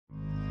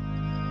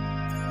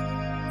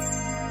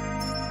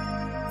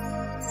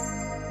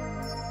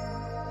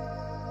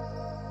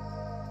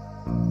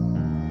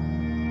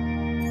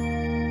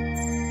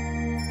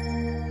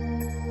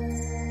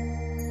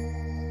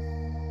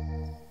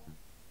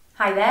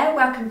Hi there,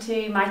 welcome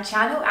to my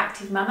channel,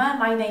 Active Mama.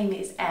 My name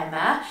is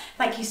Emma.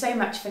 Thank you so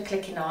much for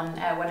clicking on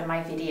one of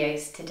my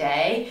videos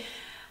today.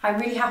 I'm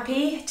really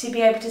happy to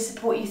be able to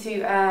support you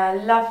through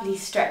a lovely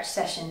stretch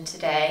session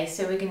today.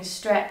 So we're going to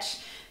stretch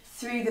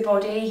through the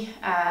body,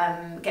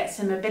 get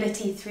some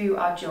mobility through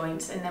our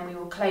joints, and then we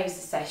will close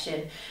the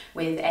session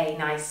with a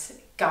nice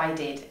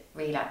guided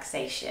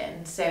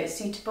relaxation. So it's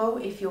suitable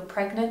if you're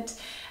pregnant,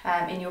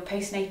 in your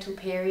postnatal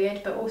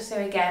period, but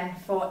also again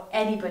for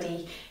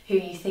anybody who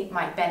you think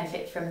might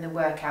benefit from the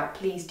workout.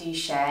 Please do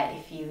share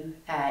if you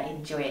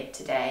enjoy it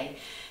today.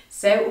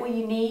 So all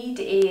you need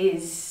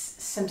is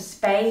some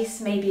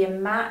space, maybe a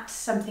mat,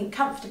 something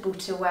comfortable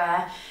to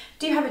wear.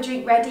 Do have a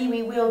drink ready.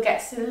 We will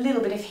get a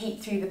little bit of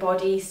heat through the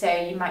body, so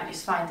you might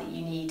just find that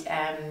you need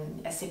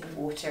a sip of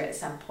water at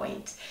some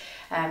point.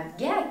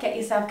 Yeah, get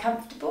yourself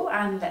comfortable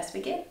and let's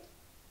begin.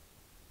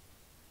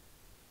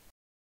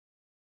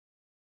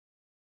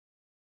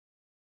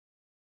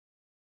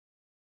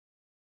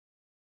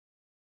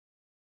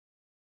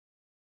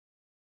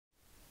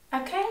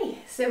 Okay,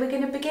 so we're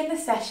going to begin the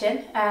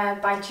session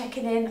by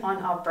checking in on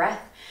our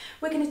breath.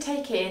 We're going to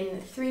take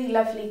in 3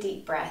 lovely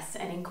deep breaths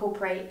and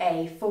incorporate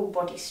a full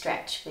body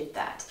stretch with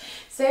that.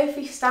 So if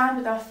we stand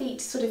with our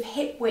feet sort of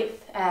hip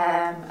width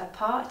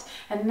apart,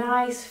 a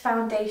nice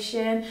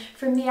foundation.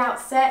 From the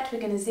outset,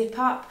 we're going to zip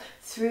up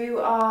through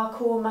our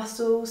core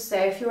muscles. So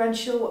if you're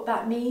unsure what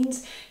that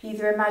means,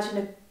 either imagine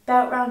a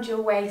belt round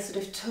your waist,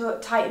 sort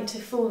of tightened to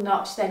full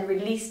notch, then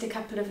released a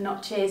couple of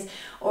notches,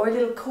 or a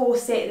little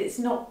corset that's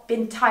not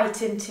been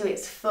tightened to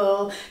its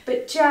full,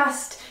 but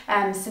just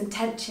some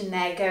tension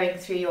there going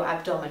through your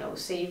abdominals.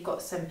 So you've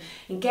got some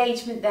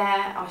engagement there,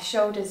 our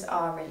shoulders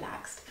are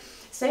relaxed.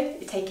 So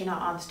taking our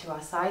arms to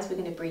our sides, we're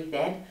going to breathe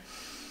in,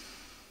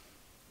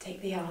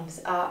 take the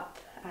arms up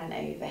and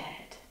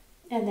overhead,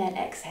 and then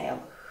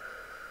exhale.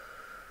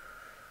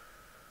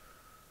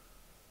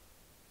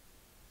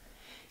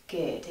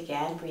 Good,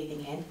 again,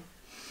 breathing in.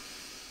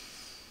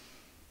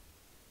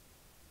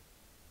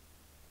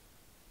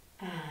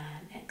 And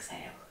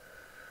exhale.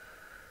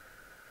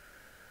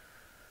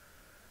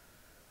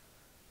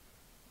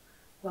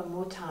 One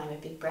more time, a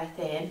big breath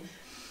in.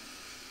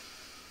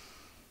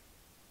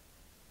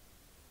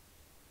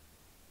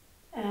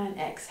 And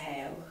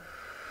exhale.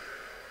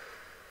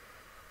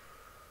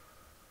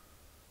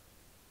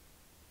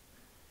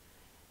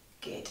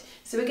 Good.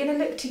 So we're going to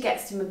look to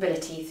get some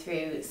mobility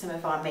through some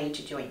of our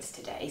major joints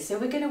today. So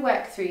we're going to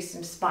work through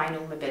some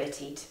spinal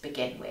mobility to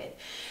begin with.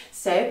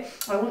 So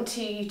I want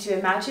you to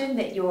imagine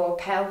that your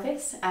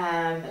pelvis,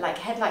 like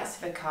headlights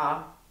of a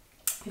car,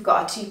 we've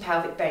got our 2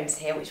 pelvic bones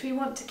here, which we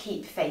want to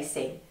keep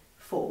facing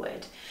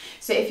forward.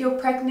 So if you're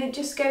pregnant,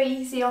 just go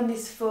easy on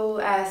this full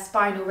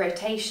spinal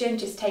rotation,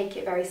 just take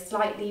it very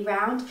slightly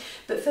round.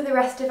 But for the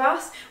rest of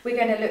us, we're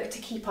going to look to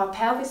keep our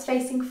pelvis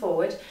facing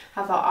forward,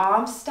 have our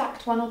arms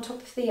stacked one on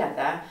top of the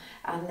other,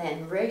 and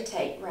then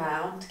rotate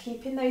round,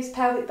 keeping those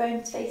pelvic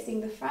bones facing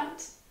the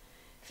front.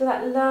 For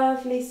that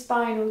lovely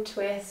spinal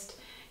twist.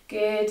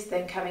 Good,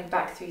 then coming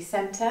back through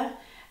centre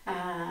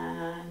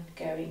and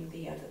going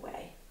the other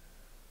way.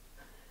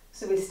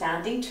 So we're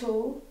standing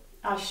tall,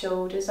 our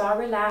shoulders are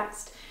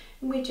relaxed,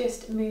 and we're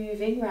just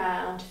moving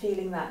round,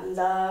 feeling that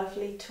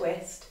lovely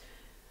twist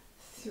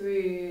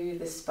through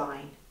the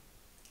spine.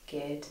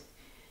 Good.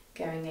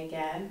 Going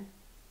again.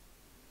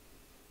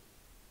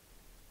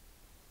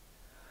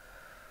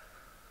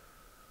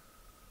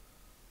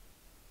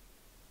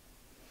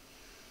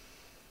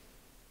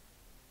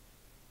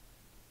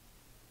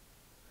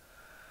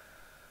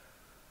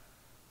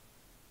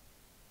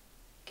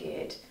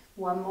 Good.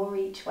 One more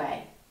each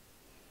way.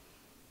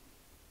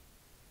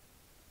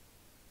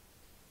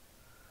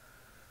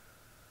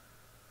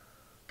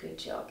 Good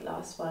job,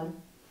 last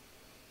one.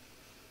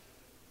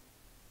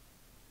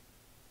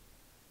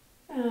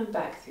 And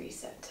back through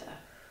centre.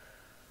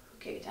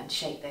 Good, and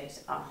shake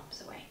those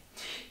arms away.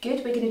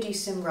 Good, we're going to do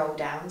some roll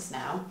downs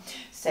now.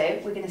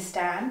 So we're going to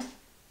stand,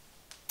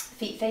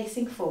 feet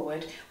facing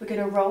forward. We're going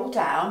to roll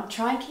down,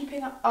 try and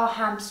keeping our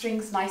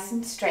hamstrings nice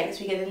and straight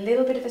so we get a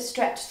little bit of a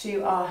stretch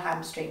through our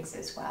hamstrings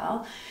as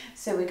well.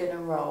 So we're going to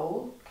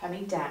roll,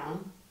 coming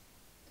down.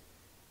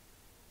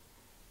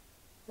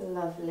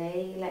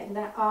 Lovely, letting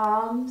the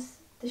arms,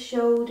 the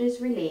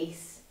shoulders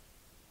release.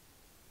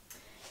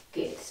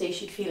 Good, so you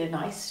should feel a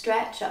nice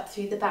stretch up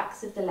through the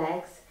backs of the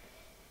legs.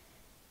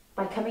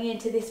 By coming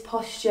into this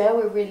posture,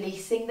 we're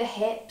releasing the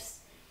hips,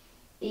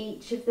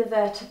 each of the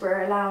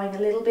vertebrae, allowing a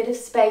little bit of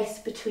space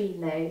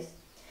between those.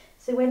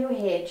 So when you're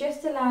here,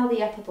 just allow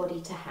the upper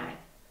body to hang.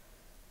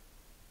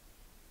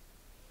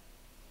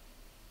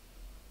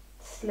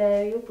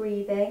 Slow your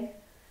breathing.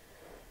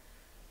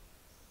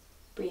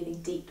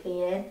 Breathing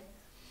deeply in.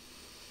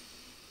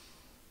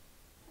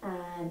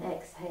 And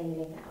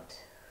exhaling out.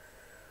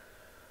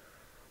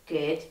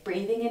 Good.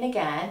 Breathing in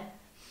again.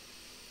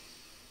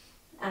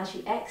 As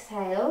you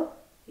exhale,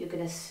 you're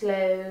going to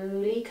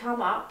slowly come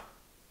up,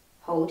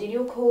 holding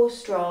your core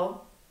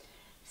strong,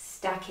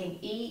 stacking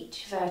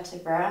each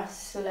vertebra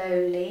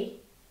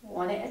slowly,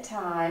 one at a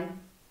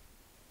time,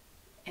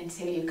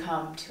 until you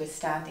come to a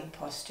standing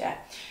posture.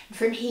 And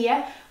from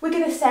here, we're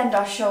going to send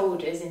our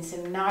shoulders in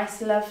some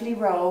nice, lovely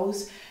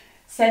rolls,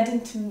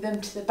 sending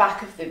them to the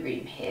back of the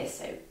room here.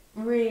 So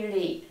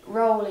really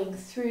rolling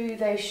through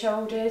those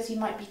shoulders. You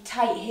might be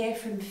tight here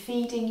from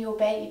feeding your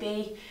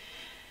baby,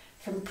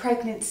 from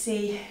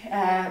pregnancy,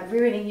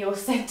 ruining your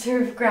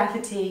centre of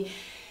gravity.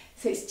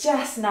 So it's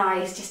just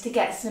nice just to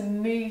get some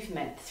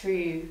movement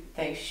through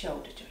those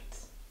shoulder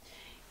joints.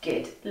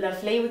 Good,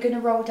 lovely. We're going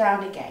to roll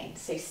down again.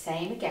 So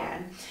same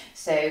again.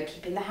 So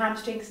keeping the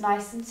hamstrings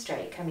nice and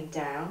straight, coming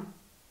down.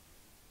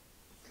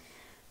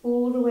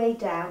 All the way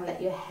down,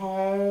 let your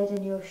head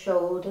and your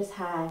shoulders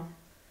hang.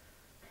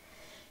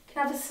 You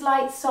can have a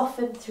slight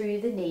soften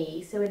through the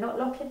knees, so we're not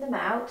locking them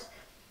out.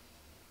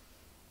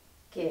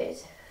 Good.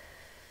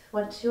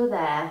 Once you're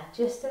there,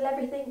 just let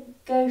everything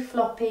go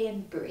floppy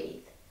and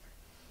breathe.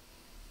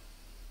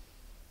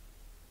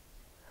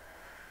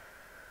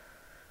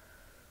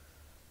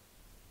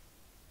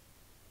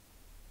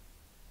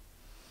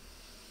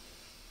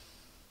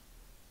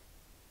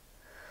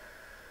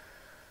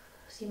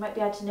 You might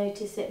be able to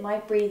notice that my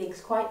breathing's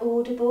quite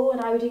audible,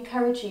 and I would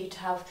encourage you to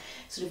have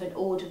sort of an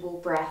audible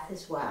breath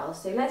as well.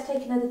 So let's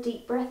take another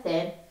deep breath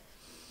in,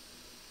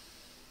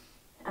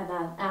 and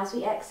then as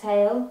we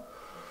exhale,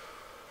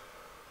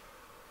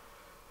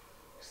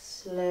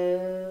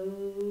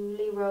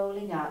 slowly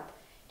rolling up.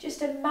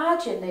 Just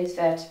imagine those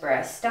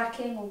vertebrae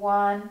stacking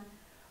one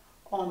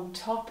on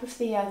top of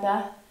the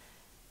other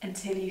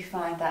until you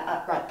find that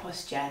upright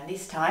posture. And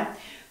this time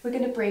we're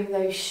going to bring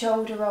those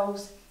shoulder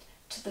rolls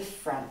to the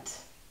front.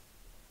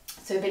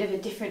 So a bit of a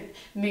different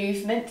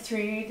movement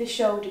through the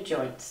shoulder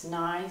joints.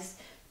 Nice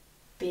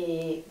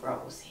big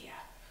rolls here.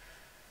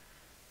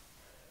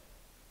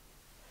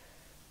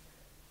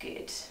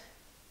 Good.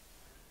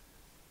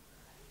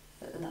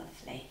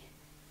 Lovely.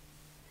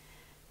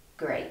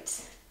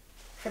 Great.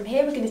 From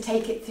here we're going to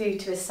take it through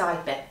to a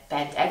side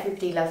bend.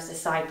 Everybody loves a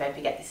side bend.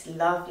 We get this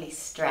lovely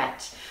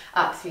stretch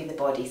up through the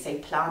body. So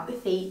plant the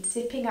feet,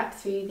 zipping up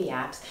through the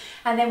abs,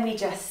 and then we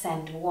just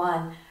send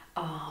one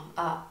arm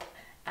up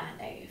and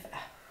over.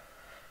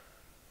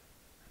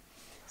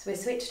 So we're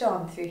switched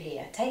on through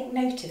here. Take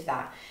note of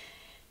that.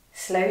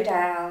 Slow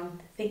down.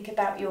 Think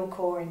about your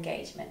core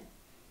engagement.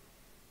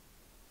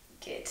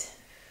 Good.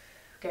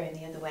 Going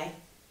the other way.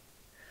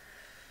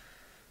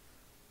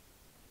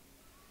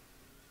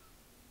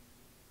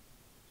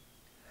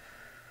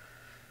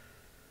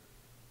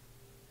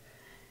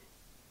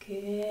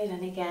 Good,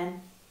 and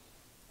again.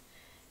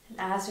 And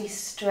as we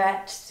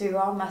stretch through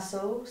our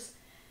muscles,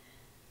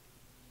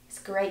 it's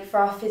great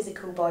for our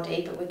physical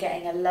body, but we're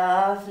getting a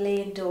lovely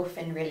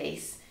endorphin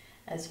release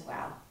as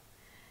well.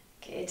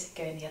 Good,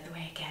 going the other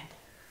way again.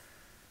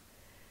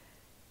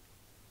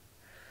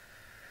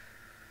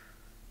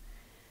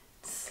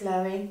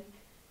 Slowing,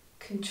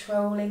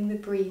 controlling the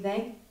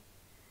breathing,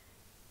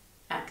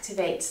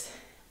 activates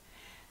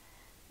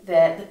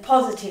the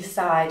positive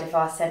side of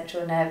our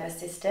central nervous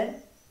system,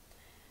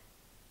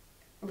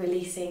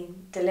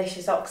 releasing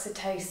delicious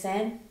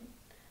oxytocin,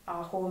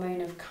 our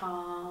hormone of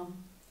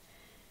calm,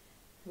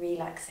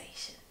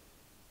 relaxation.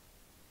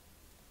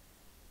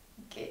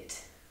 Good.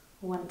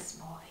 Once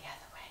more the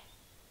other way.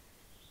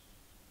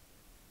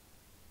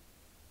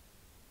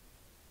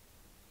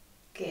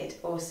 Good,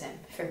 awesome.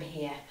 From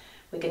here,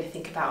 we're going to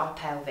think about our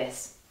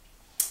pelvis.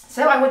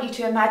 So I want you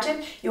to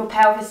imagine your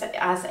pelvis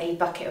as a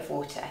bucket of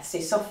water. So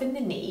soften the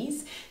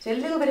knees. So a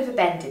little bit of a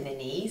bend in the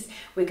knees.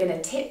 We're going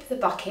to tip the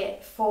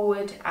bucket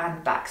forward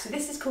and back. So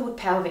this is called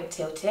pelvic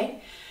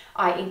tilting.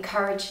 I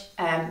encourage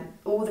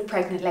all the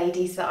pregnant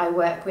ladies that I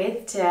work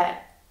with to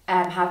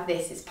have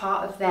this as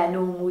part of their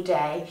normal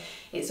day.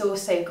 It's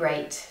also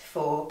great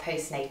for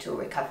postnatal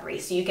recovery.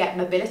 So you get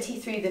mobility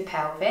through the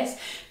pelvis,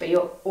 but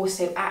you're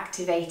also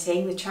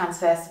activating the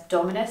transverse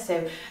abdominis,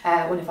 so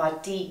one of our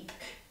deep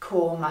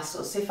core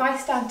muscles. So if I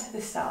stand to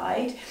the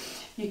side,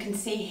 you can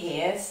see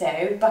here,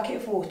 so bucket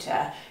of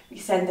water, we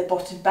send the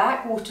bottom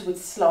back, water would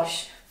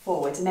slosh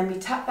forwards, and then we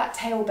tap that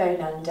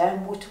tailbone under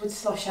and water would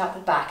slosh out the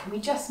back, and we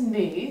just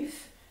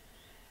move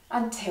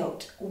and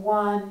tilt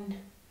one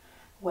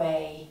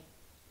way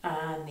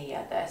and the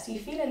other. So you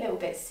feel a little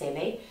bit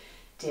silly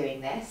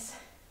doing this,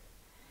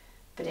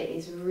 but it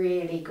is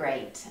really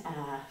great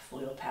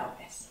for your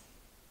pelvis.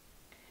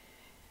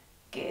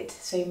 Good,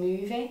 so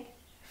moving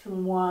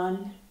from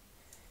one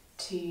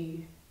to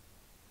the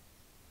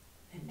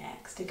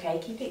next. Okay,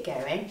 keep it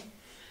going.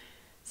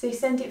 So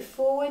send it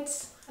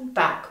forwards and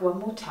back one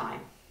more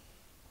time.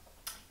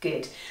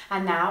 Good.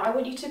 And now I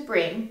want you to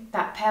bring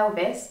that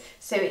pelvis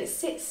so it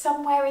sits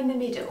somewhere in the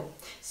middle.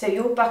 So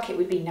your bucket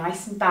would be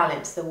nice and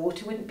balanced. The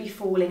water wouldn't be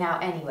falling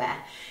out anywhere.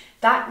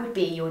 That would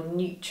be your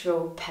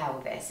neutral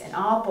pelvis. And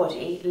our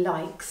body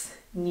likes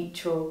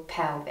neutral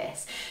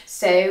pelvis.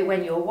 So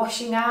when you're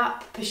washing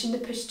up, pushing the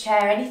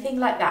pushchair,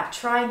 anything like that,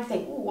 try and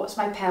think, oh, what's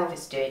my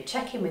pelvis doing?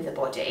 Check in with the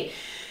body.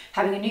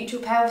 Having a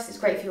neutral pelvis is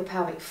great for your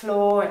pelvic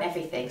floor and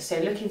everything. So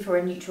looking for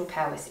a neutral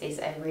pelvis is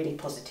a really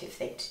positive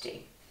thing to do.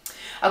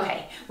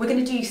 Okay, we're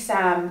going to do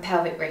some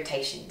pelvic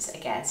rotations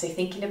again. So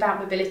thinking about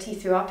mobility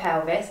through our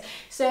pelvis.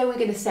 So we're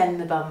going to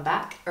send the bum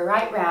back,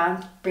 right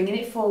round, bringing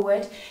it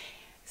forward.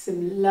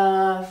 Some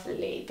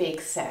lovely big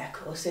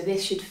circles. So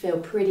this should feel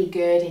pretty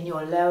good in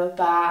your lower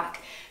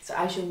back. So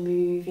as you're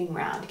moving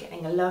around,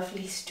 getting a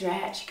lovely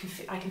stretch.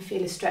 I can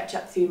feel a stretch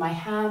up through my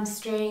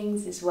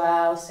hamstrings as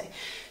well. So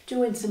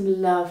drawing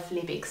some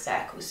lovely big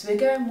circles. So we're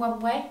going one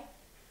way.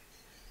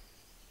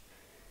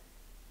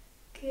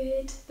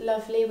 Good,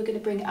 lovely. We're going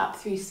to bring it up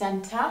through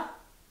centre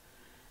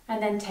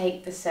and then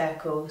take the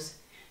circles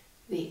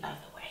the other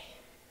way.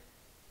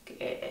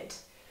 Good.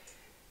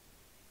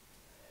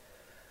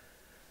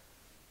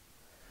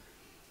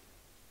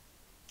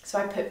 So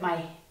I put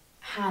my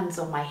hands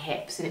on my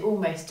hips and it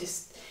almost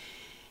just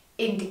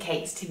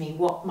indicates to me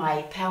what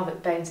my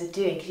pelvic bones are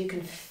doing, because you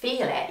can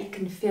feel it. You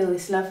can feel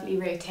this lovely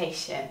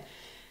rotation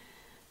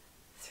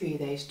through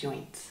those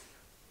joints.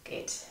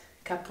 Good.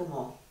 A couple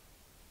more.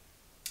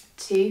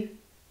 2.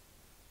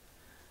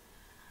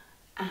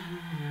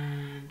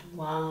 And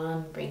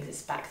 1 brings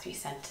us back through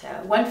centre.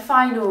 One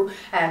final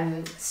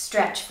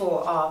stretch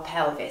for our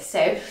pelvis.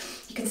 So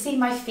you can see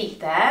my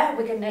feet there.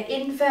 We're going to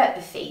invert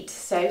the feet,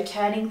 so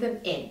turning them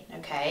in,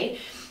 okay?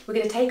 We're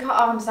going to take our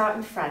arms out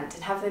in front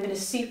and have them in a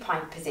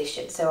supine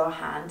position, so our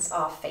hands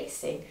are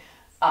facing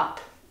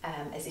up,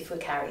 as if we're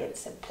carrying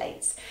some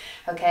plates.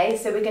 Okay,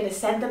 so we're going to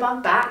send the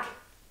bum back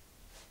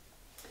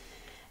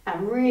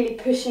and really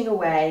pushing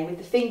away with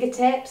the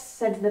fingertips,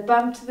 sending the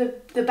bum to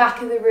the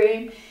back of the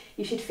room.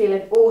 You should feel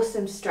an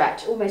awesome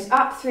stretch, almost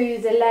up through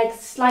the legs,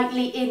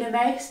 slightly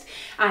innermost,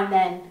 and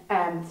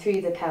then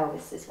through the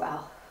pelvis as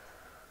well.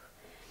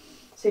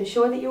 So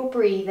ensure that you're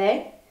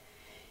breathing.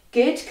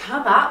 Good,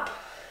 come up,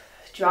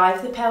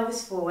 drive the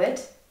pelvis forward,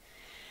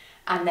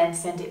 and then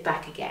send it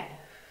back again.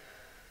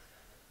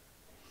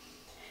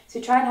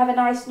 So try and have a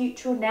nice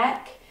neutral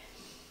neck.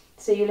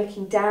 So you're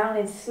looking down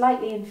and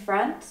slightly in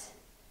front.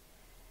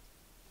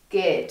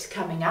 Good,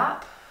 coming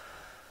up.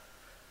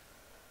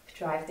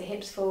 Drive the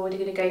hips forward.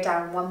 You're going to go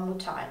down one more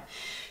time.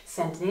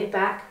 Sending it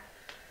back.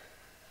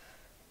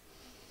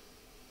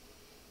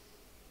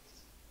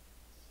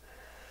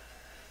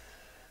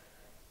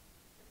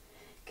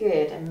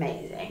 Good,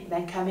 amazing.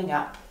 Then coming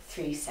up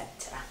through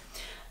centre.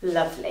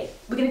 Lovely.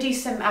 We're going to do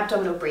some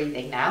abdominal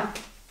breathing now.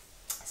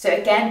 So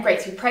again,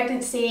 great through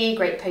pregnancy,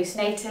 great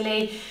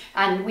postnatally,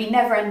 and we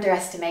never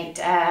underestimate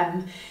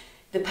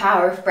the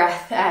power of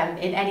breath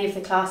in any of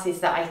the classes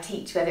that I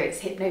teach, whether it's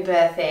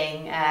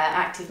hypnobirthing,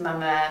 active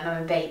mama, mum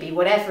and baby,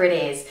 whatever it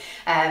is.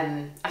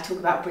 I talk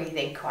about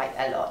breathing quite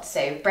a lot,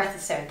 so breath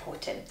is so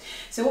important.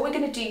 So what we're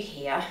going to do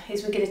here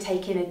is we're going to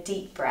take in a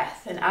deep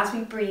breath, and as we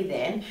breathe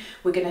in,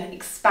 we're going to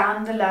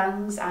expand the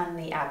lungs and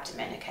the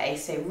abdomen, okay,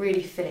 so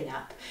really filling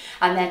up.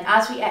 And then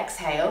as we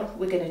exhale,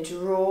 we're going to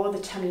draw the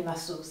tummy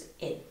muscles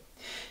in.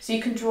 So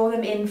you can draw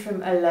them in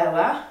from a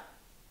lower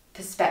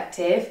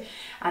perspective,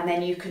 and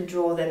then you can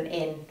draw them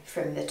in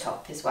from the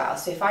top as well.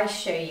 So if I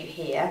show you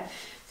here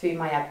through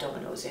my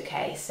abdominals,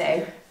 okay,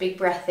 so big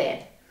breath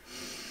in,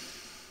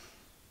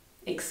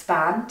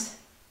 expand,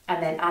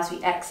 and then as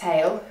we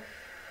exhale,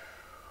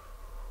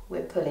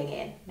 we're pulling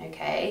in,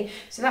 okay.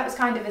 So that was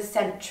kind of a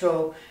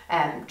central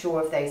draw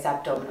of those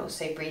abdominals,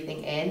 so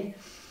breathing in,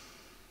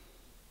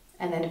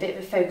 and then a bit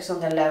of a focus on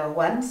the lower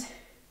ones,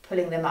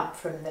 pulling them up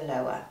from the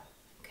lower,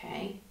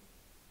 okay.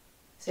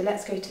 So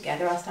let's go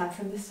together. I'll stand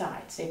from the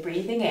side. So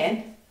breathing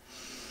in,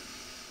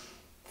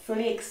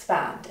 fully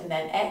expand, and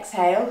then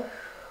exhale,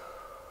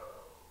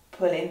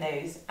 pulling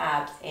those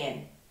abs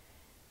in.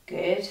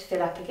 Good,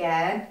 fill up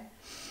again.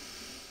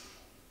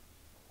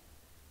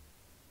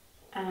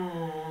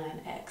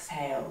 And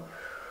exhale,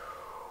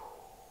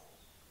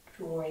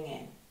 drawing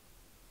in.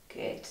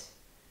 Good.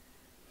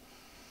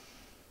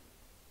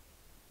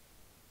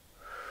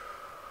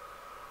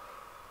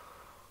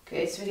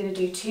 Good, so we're going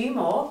to do 2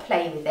 more,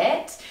 play with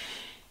it.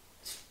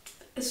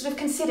 Sort of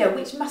consider,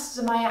 which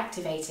muscles am I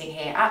activating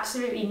here?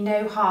 Absolutely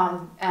no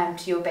harm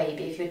to your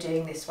baby if you're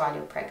doing this while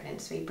you're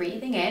pregnant. So we're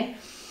breathing in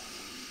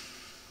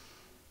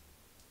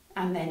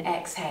and then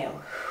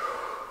exhale,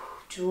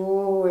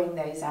 drawing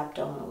those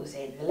abdominals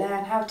in.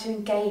 Learn how to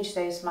engage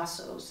those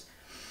muscles.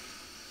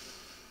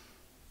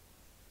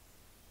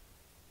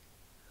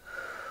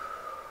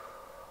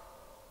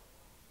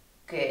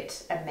 Good,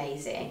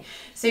 amazing.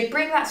 So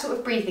bring that sort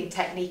of breathing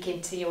technique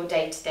into your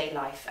day-to-day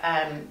life.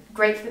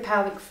 Great for the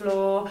pelvic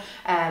floor.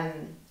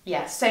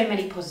 Yeah, so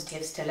many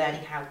positives to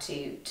learning how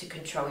to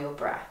control your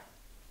breath.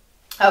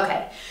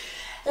 Okay,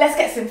 let's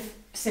get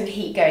some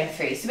heat going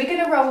through. So we're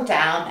going to roll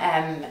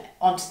down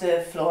onto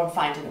the floor and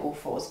find an all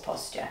fours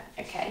posture.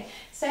 Okay,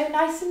 so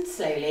nice and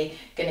slowly,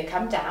 going to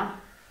come down.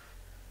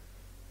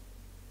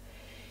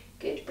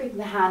 Good, bring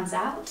the hands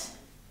out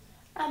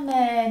and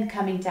then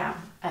coming down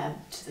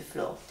to the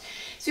floor.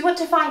 So we want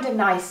to find a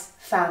nice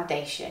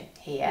foundation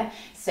here.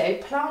 So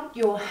plant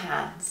your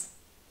hands.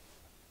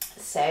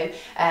 So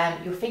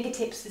your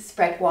fingertips are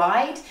spread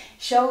wide,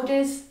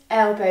 shoulders,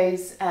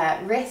 elbows,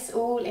 wrists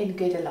all in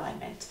good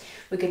alignment.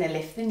 We're going to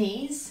lift the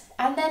knees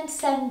and then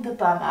send the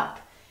bum up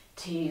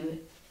to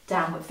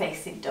downward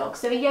facing dog.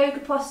 So a yoga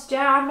posture,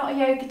 I'm not a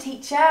yoga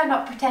teacher,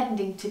 not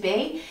pretending to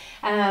be,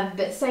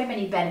 but so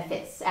many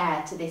benefits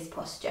to this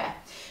posture.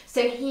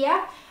 So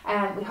here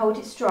we hold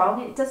it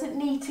strong. It doesn't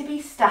need to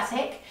be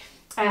static.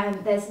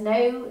 There's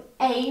no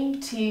aim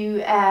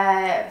to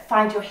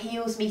find your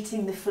heels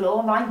meeting the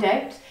floor. Mine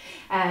don't.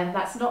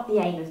 That's not the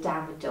aim of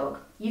downward dog.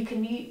 You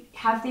can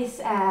have this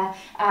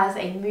as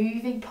a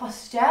moving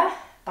posture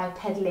by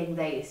pedaling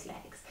those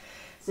legs.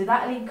 So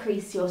that will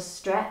increase your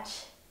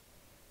stretch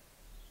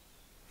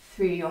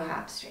through your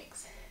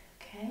hamstrings.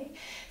 Okay,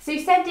 so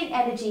sending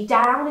energy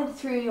down and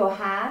through your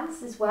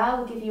hands as well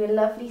will give you a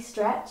lovely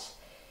stretch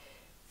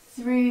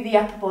through the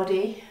upper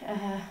body,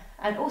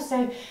 and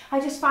also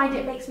I just find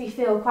it makes me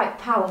feel quite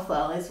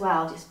powerful as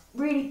well, just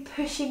really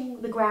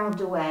pushing the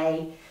ground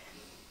away.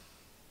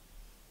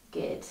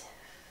 Good.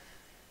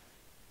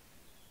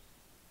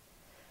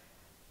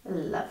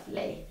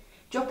 Lovely.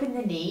 Dropping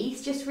the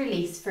knees, just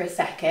release for a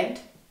second.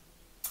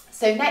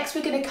 So next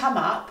we're going to come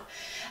up,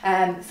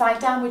 find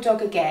downward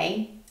dog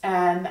again,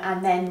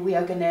 and then we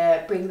are going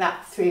to bring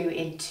that through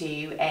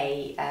into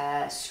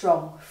a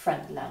strong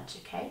front lunge,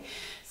 okay?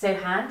 So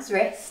hands,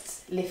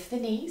 wrists, lift the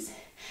knees,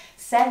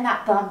 send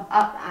that bum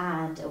up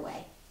and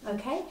away,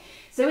 okay?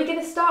 So we're going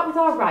to start with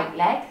our right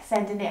leg,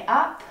 sending it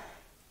up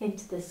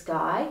into the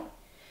sky.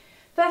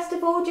 First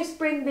of all, just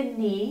bring the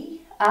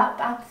knee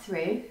up and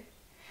through,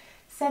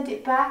 send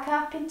it back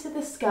up into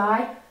the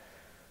sky,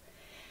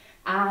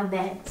 and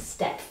then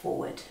step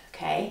forward,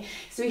 okay?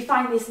 So we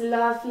find this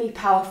lovely,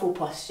 powerful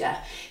posture.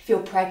 If you're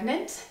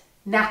pregnant,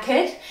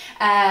 knackered,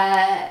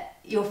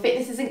 your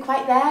fitness isn't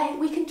quite there,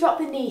 we can drop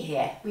the knee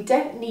here. We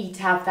don't need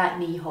to have that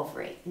knee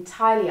hovering,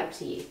 entirely up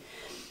to you.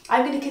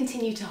 I'm going to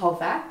continue to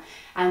hover.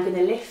 I'm going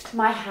to lift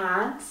my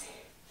hands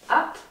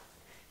up,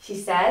 she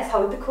says,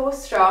 hold the core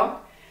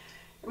strong,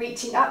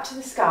 reaching up to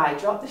the sky,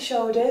 drop the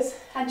shoulders,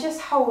 and just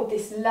hold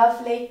this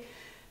lovely,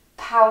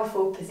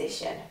 powerful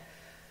position.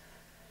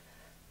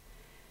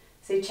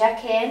 So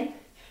check in,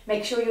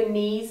 make sure your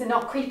knees are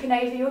not creeping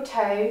over your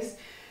toes,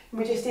 and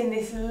we're just in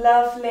this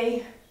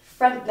lovely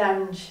front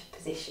lunge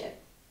position.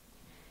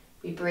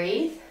 We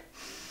breathe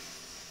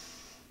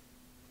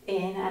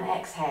in and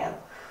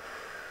exhale.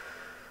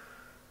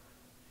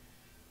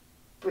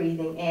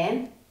 Breathing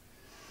in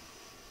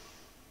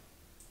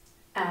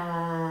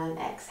and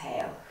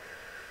exhale.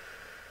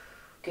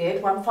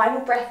 Good, one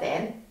final breath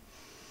in.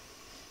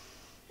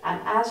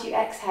 And as you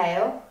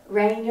exhale,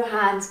 rain your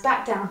hands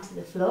back down to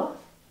the floor.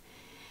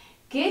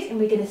 Good, and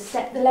we're going to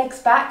step the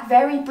legs back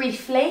very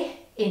briefly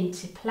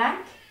into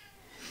plank.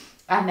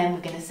 And then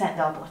we're going to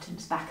send our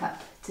bottoms back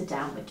up to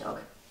downward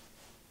dog.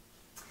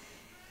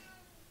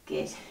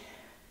 Good.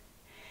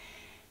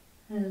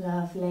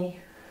 Lovely.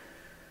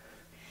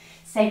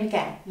 Same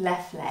again,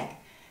 left leg,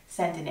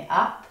 sending it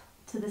up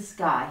to the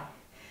sky.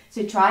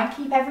 So try and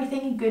keep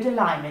everything in good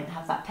alignment.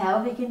 Have that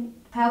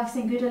pelvis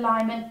in good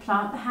alignment.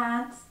 Plant the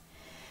hands.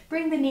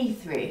 Bring the knee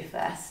through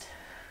first.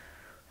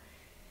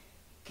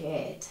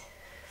 Good.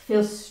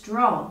 Feel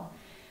strong,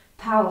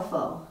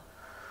 powerful.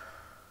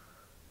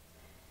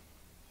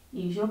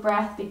 Use your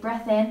breath, big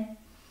breath in.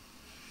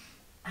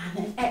 And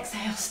then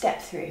exhale,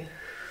 step through.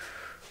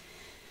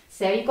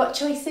 So you've got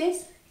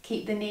choices.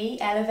 Keep the knee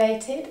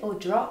elevated or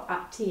drop,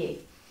 up to you.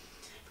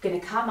 We're going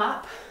to come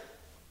up,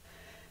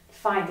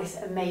 find this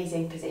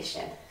amazing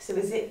position. So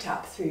we're zipped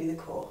up through the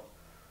core.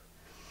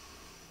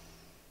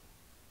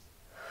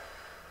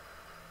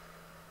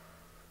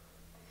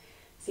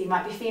 So you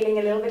might be feeling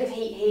a little bit of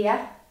heat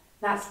here.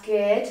 That's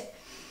good.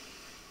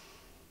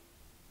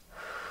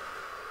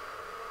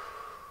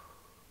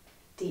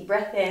 Deep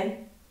breath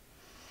in.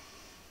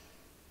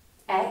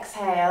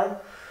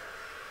 Exhale.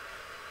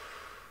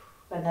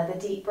 Another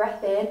deep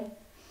breath in.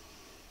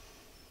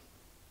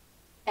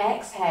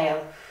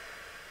 Exhale.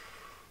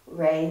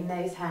 Rain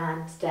those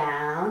hands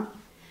down.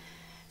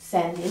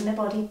 Sending the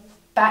body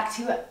back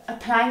to a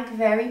plank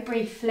very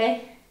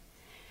briefly.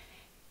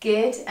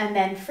 Good. And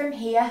then from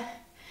here,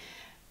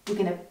 we're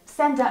going to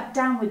send up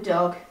downward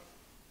dog.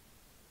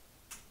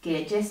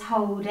 Good. Just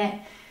hold it.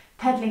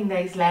 Pedaling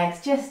those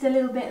legs just a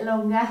little bit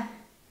longer.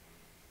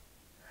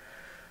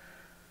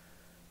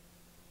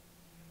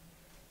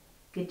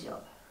 Good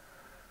job.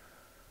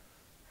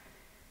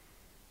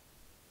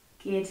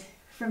 Good.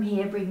 From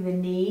here, bring the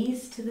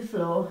knees to the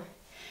floor.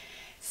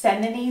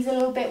 Send the knees a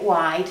little bit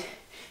wide.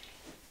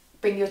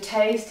 Bring your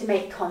toes to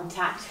make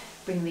contact.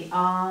 Bring the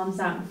arms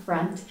out in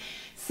front.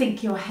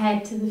 Sink your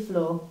head to the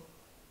floor.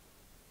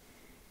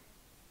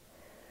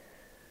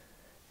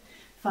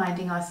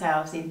 Finding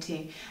ourselves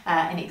into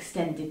an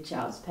extended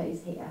child's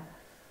pose here.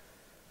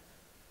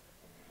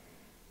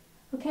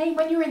 Okay,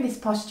 when you're in this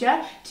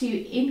posture, to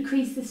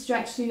increase the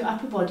stretch through your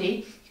upper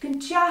body, you can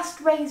just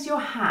raise your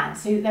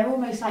hands. So they're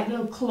almost like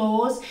little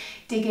claws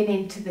digging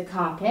into the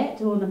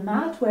carpet or the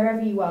mat,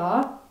 wherever you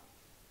are.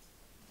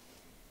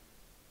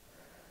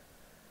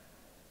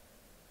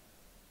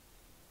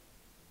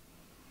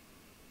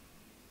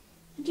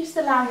 And just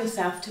allow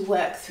yourself to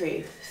work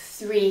through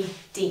 3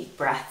 deep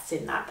breaths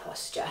in that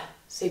posture.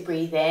 So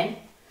breathe in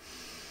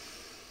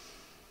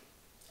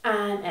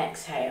And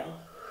exhale.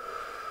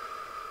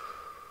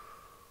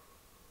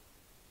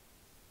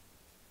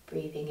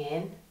 Breathing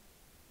in.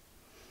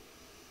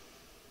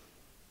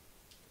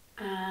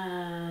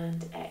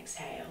 And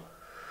exhale.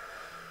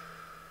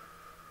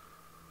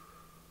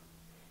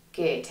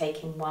 Good.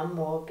 Taking one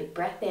more big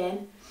breath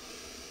in.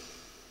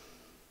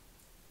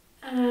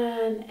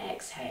 And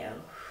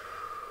exhale.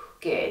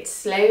 Good.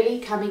 Slowly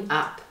coming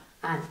up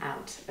and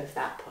out of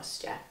that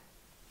posture.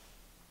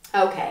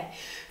 Okay,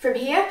 from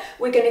here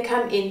we're going to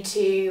come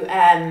into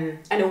an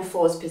all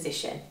fours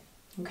position.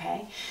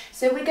 Okay,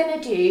 so we're going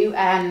to do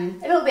a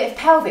little bit of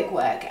pelvic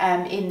work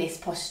in this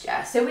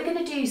posture. So we're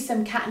going to do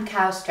some cat and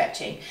cow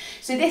stretching.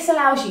 So this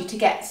allows you to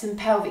get some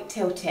pelvic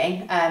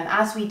tilting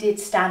as we did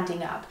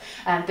standing up,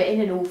 but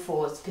in an all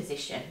fours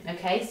position.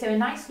 Okay, so a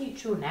nice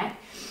neutral neck,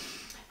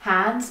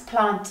 hands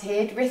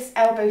planted, wrists,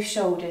 elbows,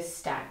 shoulders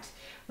stacked.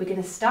 We're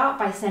going to start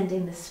by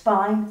sending the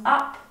spine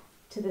up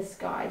to the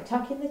sky,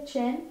 tucking the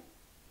chin.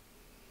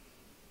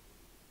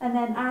 And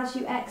then as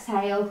you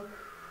exhale,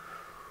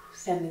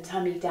 send the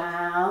tummy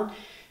down.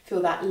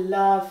 Feel that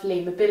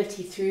lovely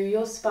mobility through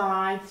your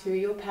spine, through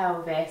your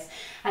pelvis.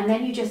 And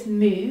then you just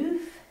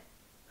move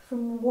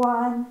from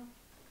one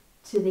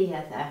to the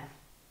other.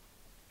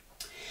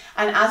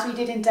 And as we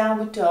did in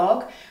downward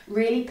dog,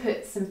 really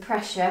put some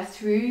pressure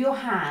through your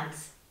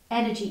hands,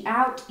 energy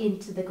out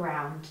into the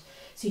ground.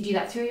 So you do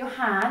that through your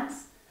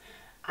hands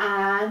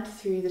and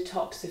through the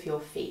tops of your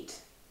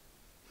feet.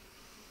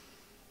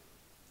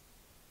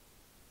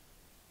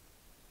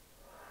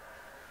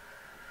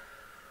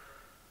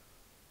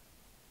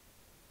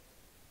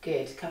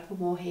 Good, couple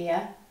more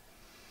here.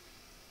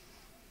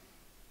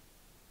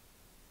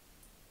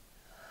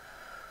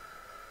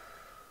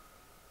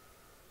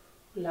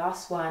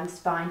 Last one,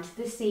 spine to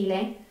the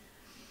ceiling.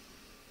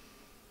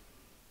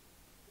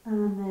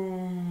 And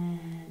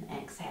then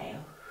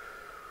exhale.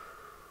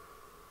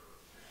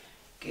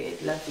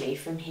 Good, lovely.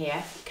 From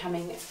here,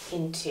 coming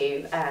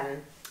into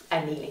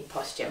a kneeling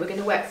posture. We're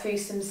going to work through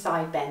some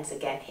side bends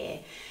again here.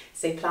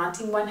 So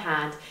planting one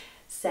hand,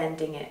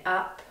 sending it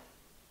up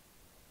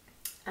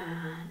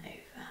and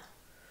over.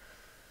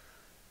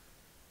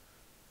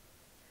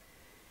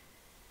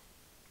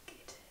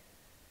 Good.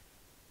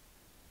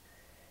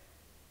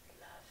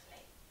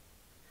 Lovely.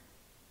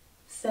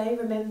 So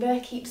remember,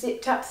 keep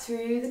zipped up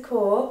through the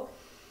core.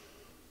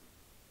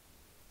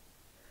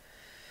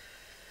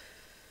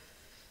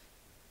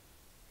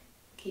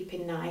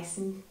 Keeping nice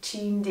and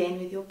tuned in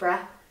with your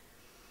breath.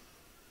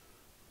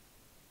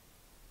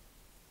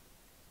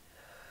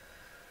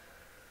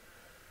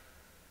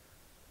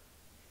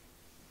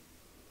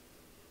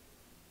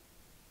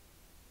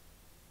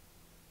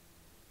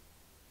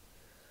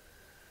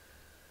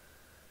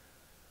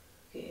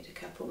 Good, a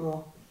couple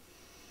more.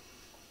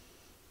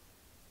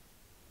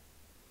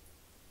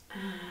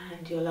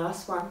 And your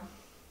last one.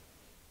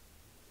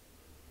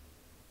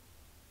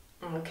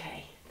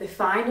 Okay, the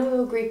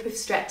final group of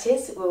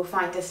stretches will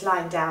find us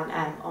lying down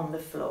on the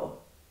floor.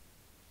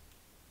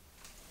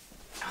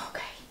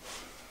 Okay.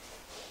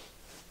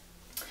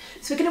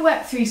 So we're going to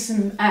work through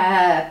some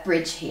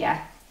bridge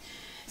here.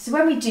 So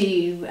when we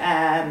do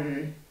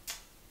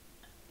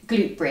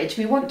glute bridge,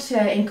 we want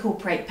to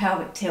incorporate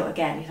pelvic tilt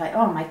again. You're like,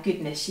 oh my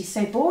goodness, she's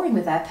so boring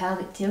with her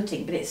pelvic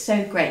tilting, but it's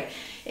so great.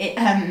 It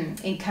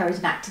encourages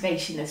an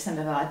activation of some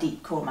of our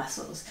deep core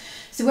muscles.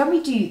 So when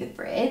we do the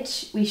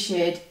bridge, we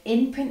should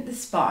imprint the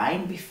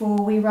spine before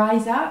we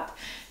rise up.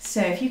 So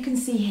if you can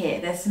see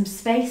here, there's some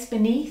space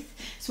beneath.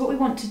 So what we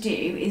want to do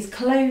is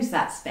close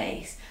that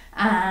space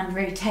and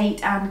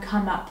rotate and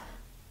come up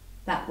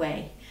that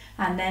way,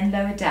 and then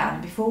lower down.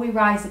 And before we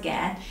rise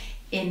again,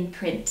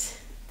 imprint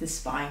the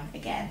spine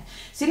again.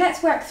 So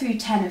let's work through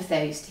 10 of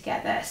those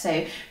together.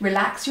 So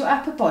relax your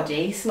upper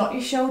body, slot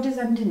your shoulders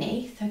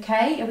underneath,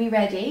 okay? Are we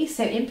ready?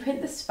 So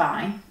imprint the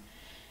spine,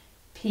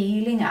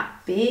 peeling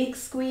up, big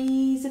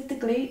squeeze of the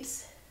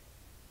glutes,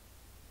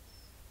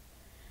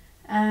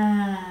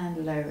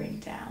 and lowering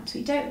down. So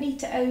we don't need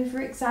to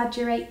over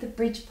exaggerate the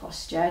bridge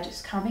posture,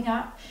 just coming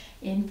up,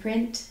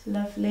 imprint,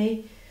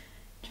 lovely.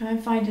 Try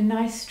and find a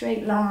nice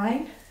straight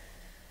line.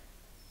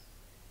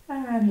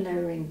 And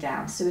lowering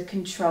down. So we're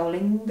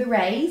controlling the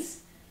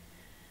raise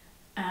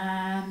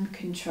and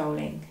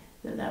controlling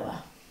the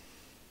lower.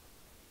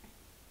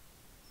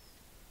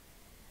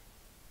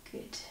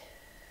 Good.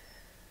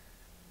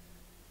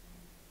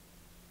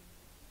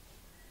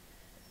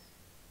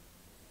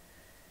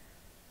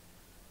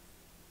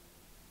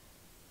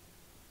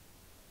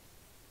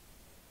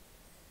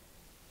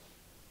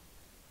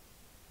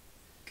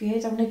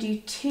 Good. I'm going to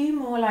do 2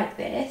 more like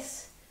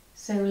this.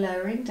 So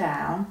lowering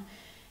down,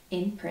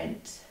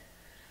 imprint.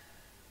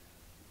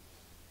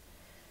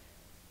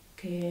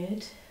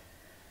 Good.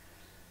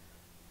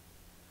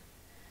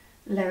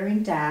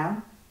 Lowering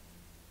down,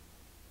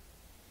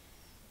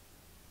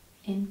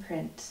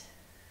 imprint.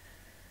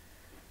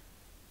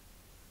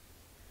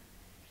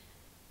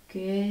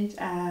 Good,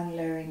 and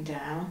lowering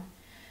down.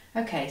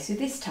 Okay, so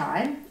this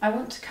time I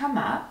want to come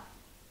up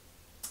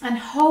and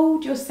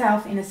hold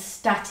yourself in a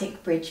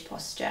static bridge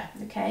posture,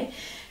 okay?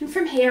 And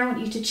from here, I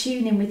want you to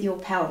tune in with your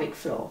pelvic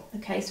floor,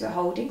 okay? So we're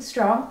holding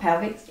strong,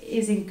 pelvic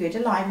is in good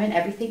alignment,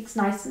 everything's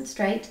nice and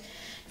straight.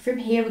 From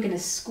here, we're going to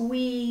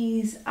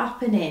squeeze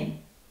up and in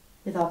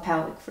with our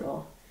pelvic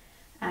floor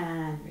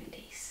and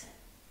release.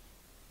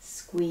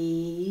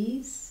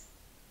 Squeeze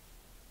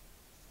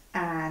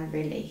and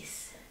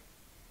release.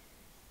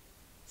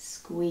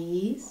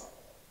 Squeeze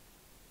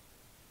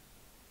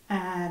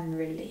and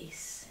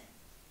release.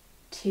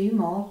 2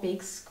 more,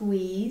 big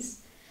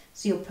squeeze.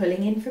 So you're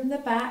pulling in from the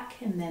back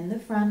and then the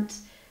front.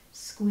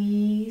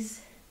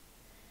 Squeeze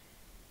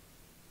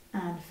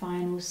and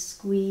final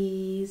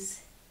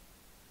squeeze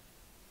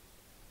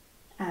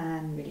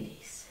and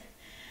release.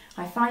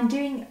 I find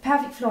doing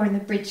pelvic floor in the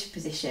bridge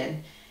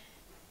position,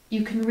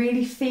 you can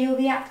really feel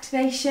the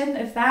activation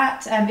of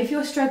that. If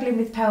you're struggling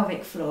with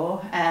pelvic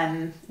floor,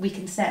 we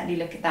can certainly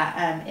look at that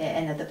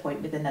at another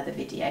point with another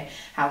video,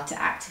 how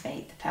to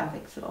activate the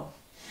pelvic floor.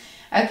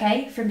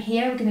 Okay, from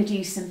here we're going to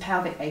do some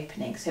pelvic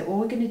opening. So all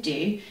we're going to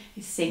do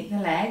is sink the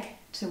leg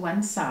to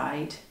one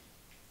side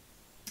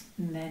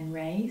and then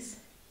raise,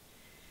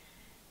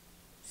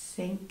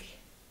 sink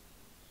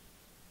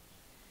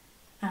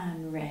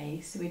and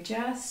raise. So we're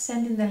just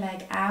sending the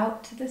leg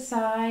out to the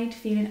side,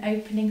 feeling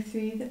opening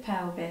through the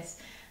pelvis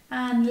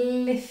and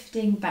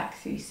lifting back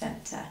through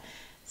centre.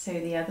 So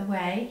the other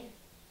way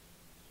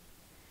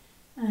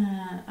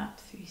and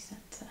up through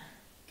centre.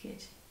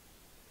 Good.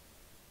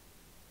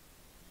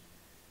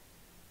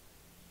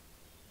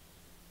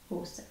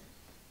 Awesome.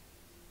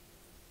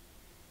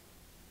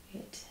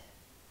 Good.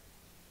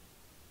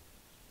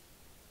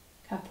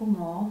 Couple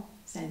more,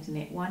 sending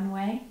it one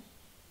way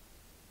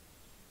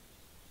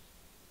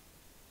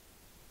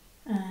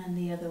and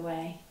the other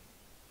way.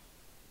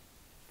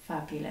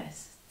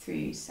 Fabulous.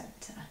 Through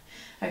centre.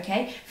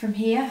 Okay, from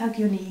here, hug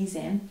your knees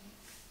in.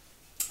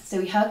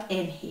 So we hug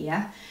in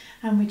here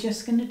and we're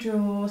just going to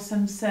draw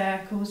some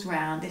circles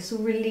round. This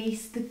will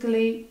release the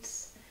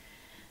glutes.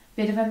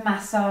 Bit of a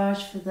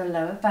massage for the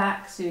lower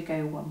back, so we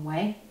go one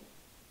way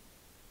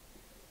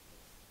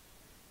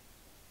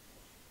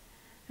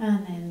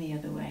and then the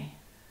other way.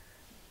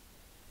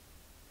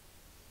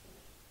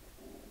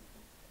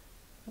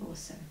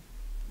 Awesome.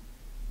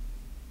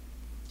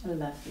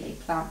 Lovely.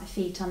 Plant the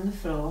feet on the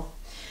floor.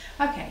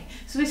 Okay,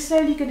 so we're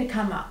slowly going to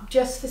come up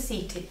just for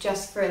seated,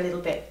 just for a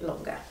little bit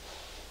longer.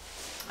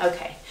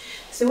 Okay,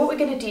 so what we're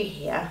going to do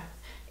here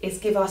is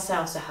give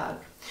ourselves a hug.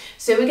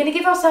 So we're going to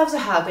give ourselves a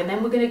hug and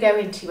then we're going to go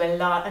into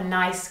a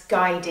nice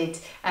guided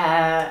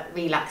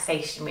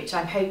relaxation, which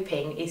I'm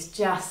hoping is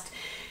just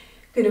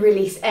going to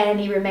release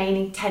any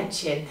remaining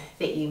tension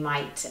that you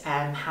might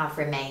have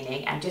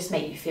remaining and just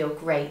make you feel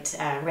great,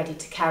 ready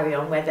to carry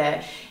on,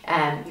 whether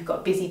you've got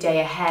a busy day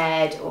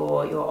ahead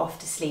or you're off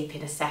to sleep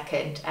in a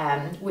second.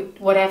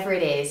 Whatever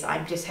it is,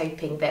 I'm just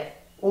hoping that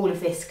all of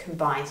this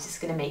combined is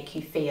just going to make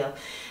you feel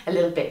a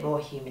little bit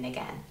more human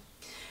again.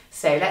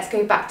 So let's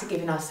go back to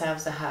giving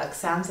ourselves a hug.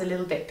 Sounds a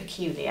little bit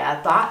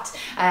peculiar, but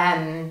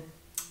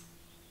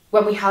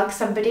when we hug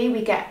somebody,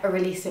 we get a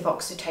release of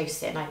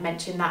oxytocin. I've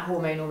mentioned that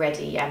hormone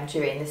already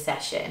during the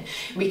session.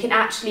 We can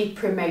actually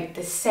promote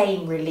the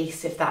same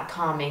release of that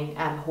calming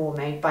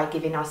hormone by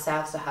giving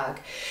ourselves a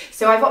hug.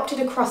 So I've opted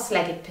a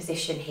cross-legged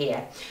position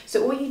here.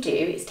 So all you do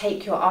is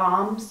take your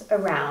arms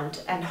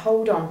around and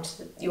hold on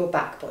to your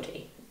back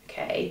body,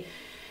 okay?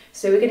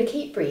 So we're going to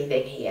keep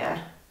breathing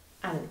here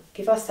and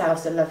give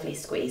ourselves a lovely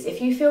squeeze.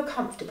 If you feel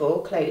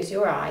comfortable, close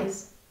your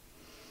eyes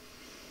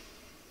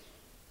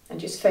and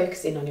just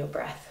focus in on your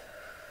breath.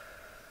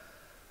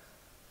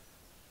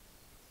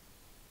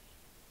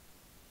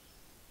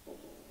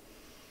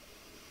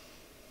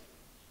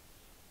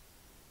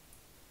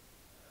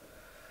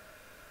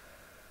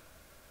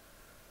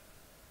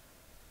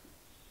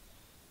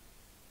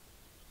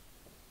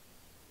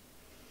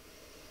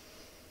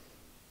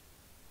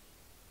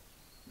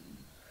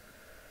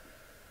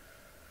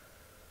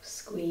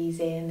 Squeeze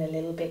in a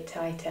little bit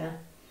tighter.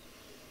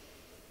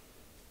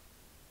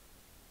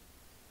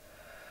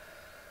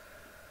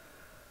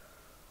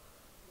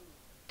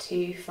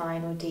 Two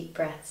final deep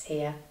breaths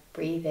here.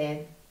 Breathe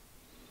in.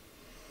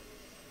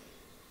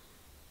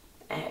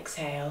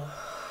 Exhale.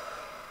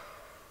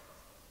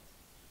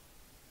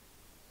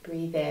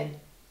 Breathe in.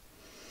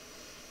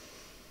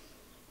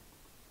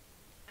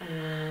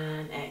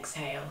 And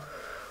exhale.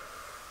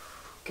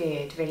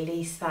 Good.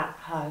 Release that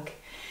hug.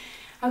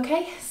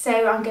 Okay,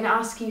 so I'm going to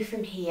ask you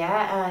from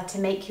here to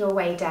make your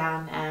way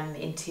down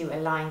into a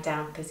lying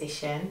down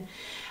position.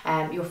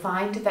 You'll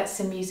find that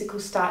some music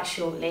will start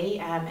shortly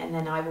and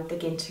then I will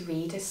begin to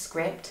read a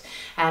script.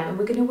 And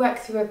we're going to work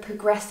through a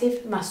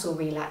progressive muscle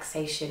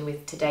relaxation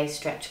with today's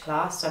stretch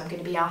class. So I'm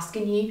going to be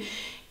asking you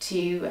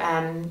to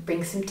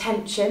bring some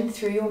tension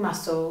through your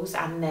muscles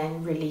and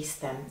then release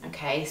them,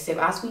 okay? So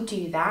as we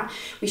do that,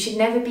 we should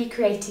never be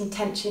creating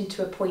tension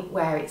to a point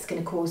where it's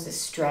going to cause a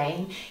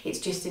strain. It's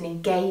just an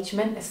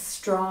engagement, a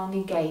strong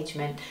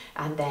engagement,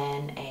 and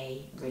then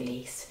a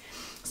release.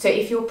 So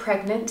if you're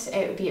pregnant,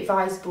 it would be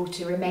advisable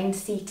to remain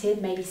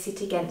seated, maybe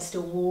sit against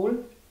a wall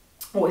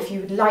or if you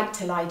would like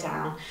to lie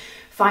down,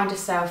 find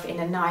yourself in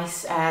a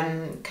nice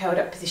curled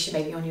up position,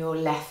 maybe on your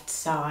left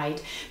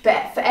side.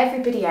 But for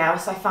everybody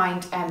else, I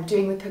find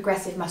doing the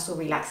progressive muscle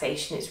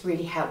relaxation, it's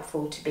really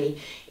helpful to be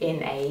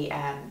in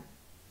a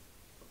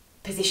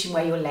position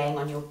where you're laying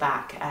on your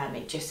back.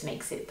 It just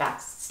makes it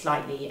that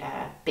slightly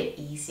bit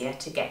easier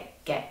to get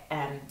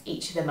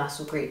each of the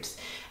muscle groups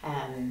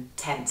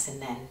tense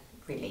and then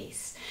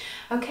release.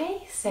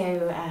 Okay,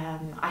 so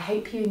I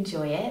hope you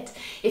enjoy it.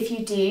 If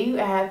you do,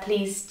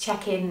 please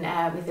check in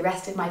with the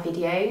rest of my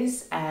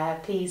videos.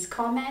 Please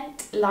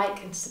comment,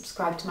 like and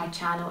subscribe to my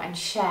channel, and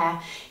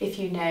share if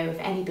you know of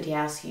anybody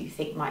else who you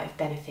think might have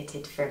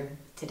benefited from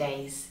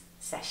today's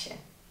session.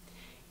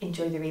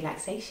 Enjoy the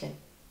relaxation.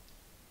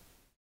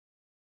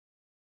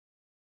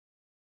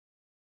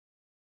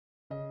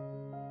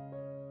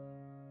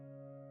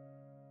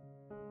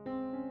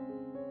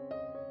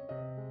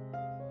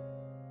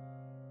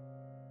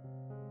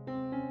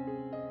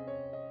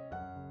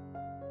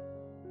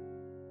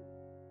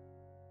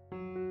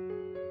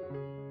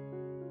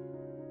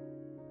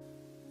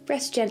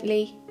 Rest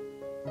gently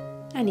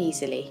and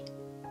easily.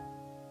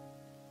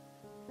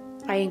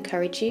 I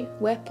encourage you,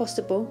 where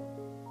possible,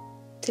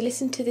 to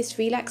listen to this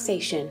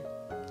relaxation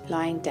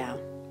lying down.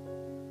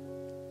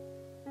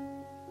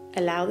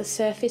 Allow the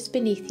surface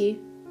beneath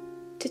you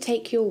to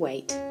take your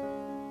weight.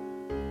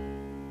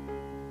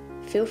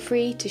 Feel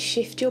free to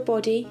shift your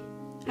body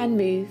and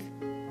move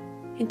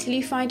until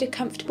you find a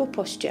comfortable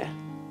posture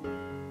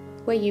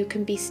where you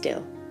can be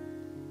still.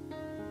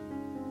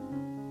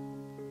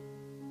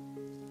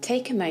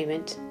 Take a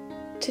moment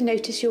to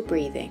notice your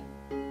breathing.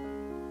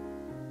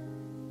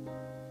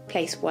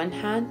 Place one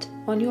hand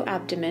on your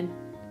abdomen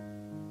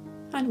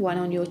and one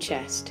on your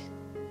chest.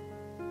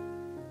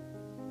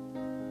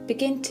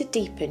 Begin to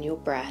deepen your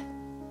breath.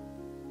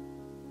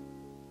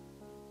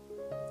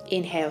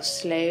 Inhale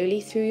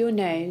slowly through your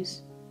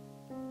nose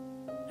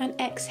and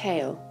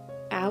exhale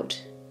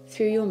out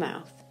through your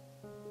mouth.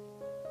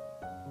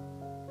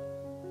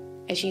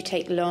 As you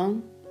take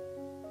long,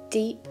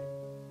 deep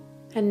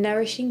and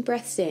nourishing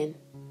breaths in,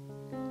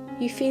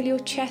 you feel your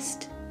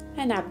chest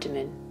and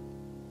abdomen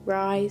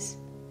rise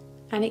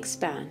and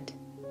expand.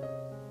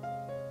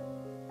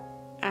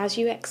 As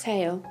you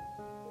exhale,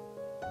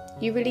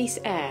 you release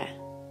air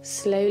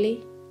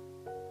slowly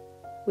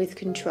with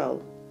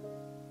control.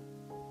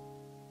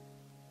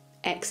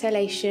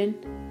 Exhalation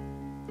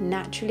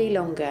naturally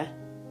longer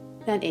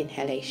than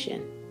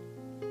inhalation.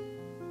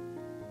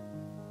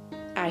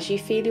 As you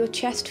feel your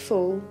chest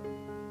full,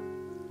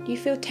 you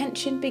feel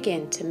tension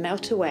begin to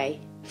melt away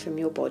from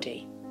your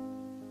body.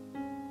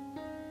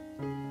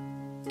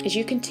 As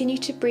you continue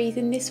to breathe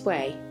in this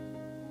way,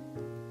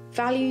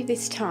 value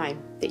this time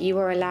that you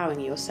are allowing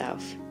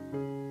yourself.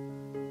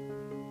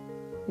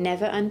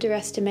 Never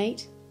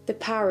underestimate the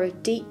power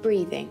of deep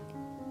breathing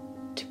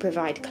to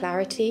provide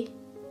clarity,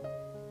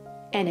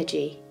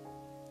 energy,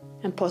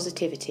 and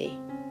positivity.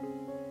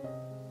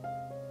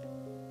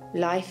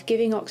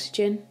 Life-giving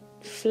oxygen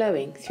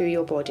flowing through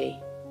your body.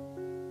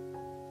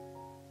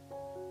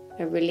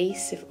 A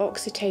release of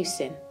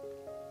oxytocin,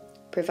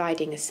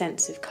 providing a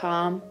sense of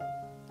calm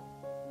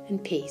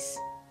and peace.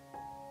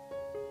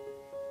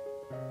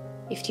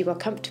 If you are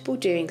comfortable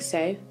doing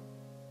so,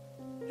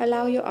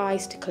 allow your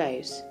eyes to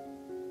close.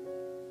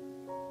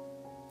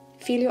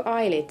 Feel your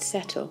eyelids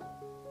settle.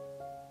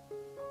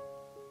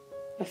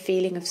 A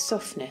feeling of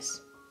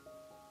softness,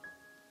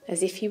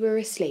 as if you were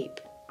asleep.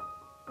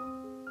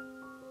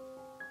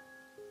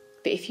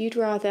 But if you'd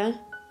rather,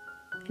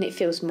 and it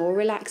feels more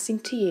relaxing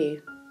to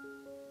you,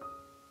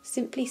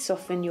 simply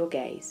soften your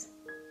gaze.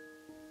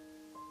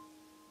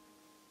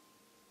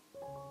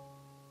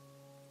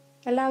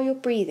 Allow your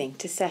breathing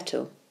to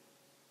settle,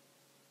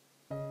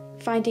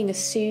 finding a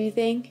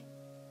soothing,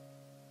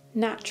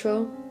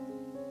 natural,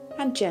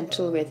 and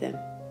gentle rhythm.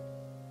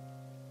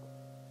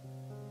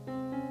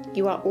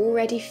 You are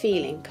already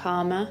feeling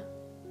calmer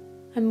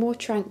and more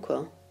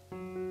tranquil.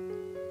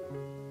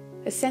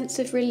 A sense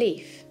of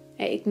relief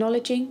at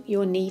acknowledging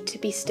your need to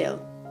be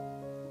still.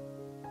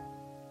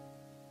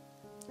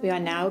 We are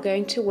now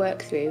going to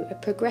work through a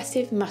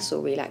progressive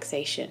muscle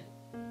relaxation.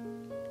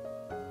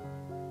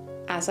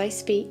 As I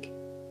speak,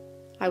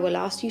 I will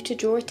ask you to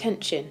draw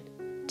attention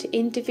to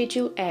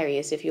individual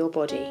areas of your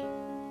body.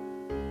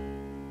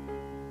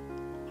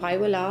 I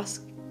will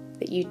ask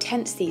that you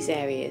tense these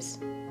areas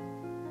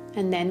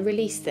and then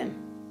release them.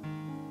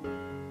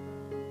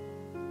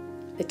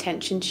 The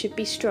tension should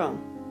be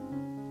strong,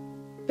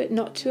 but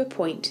not to a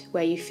point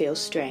where you feel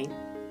strain.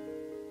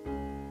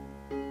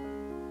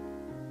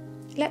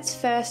 Let's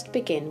first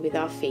begin with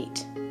our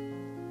feet.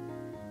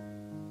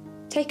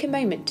 Take a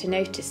moment to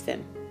notice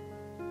them.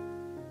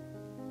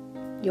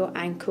 Your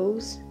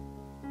ankles,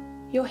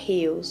 your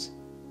heels,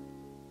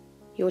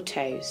 your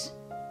toes.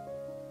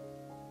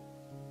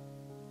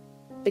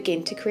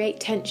 Begin to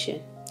create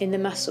tension in the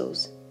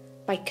muscles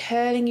by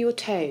curling your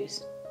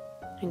toes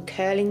and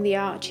curling the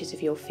arches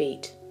of your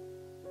feet.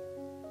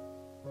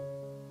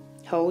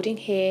 Holding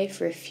here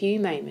for a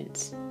few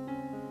moments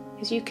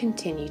as you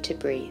continue to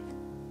breathe.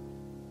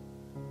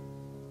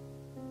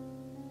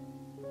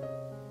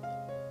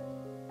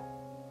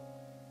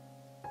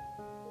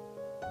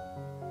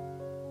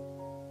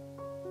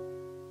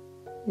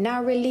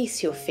 Now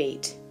release your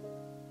feet.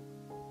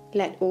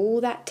 Let all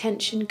that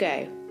tension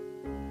go.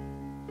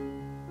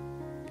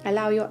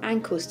 Allow your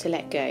ankles to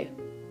let go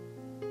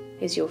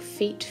as your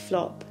feet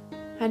flop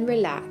and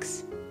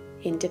relax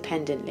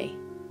independently.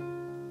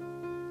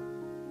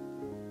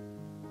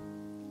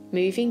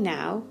 Moving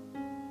now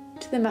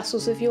to the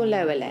muscles of your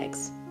lower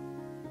legs.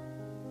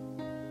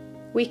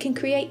 We can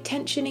create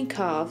tension in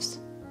calves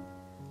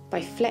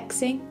by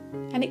flexing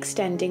and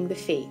extending the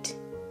feet.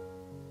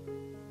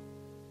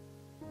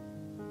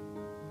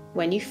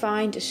 When you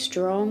find a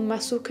strong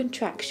muscle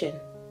contraction,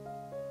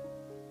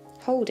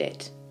 hold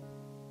it,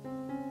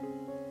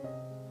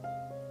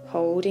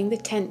 holding the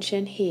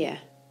tension here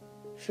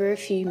for a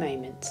few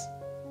moments.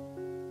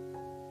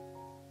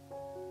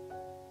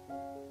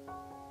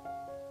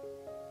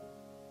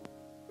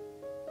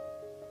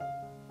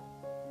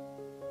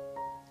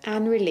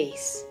 And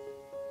release.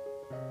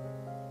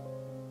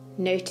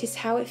 Notice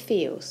how it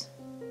feels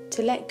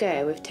to let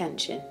go of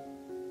tension.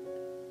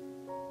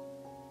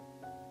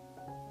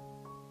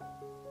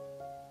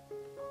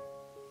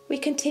 We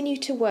continue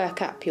to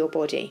work up your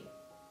body.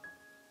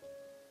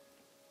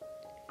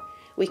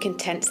 We can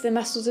tense the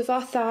muscles of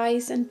our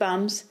thighs and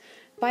bums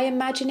by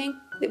imagining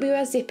that we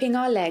are zipping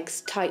our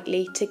legs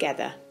tightly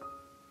together.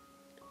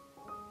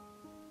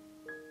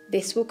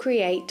 This will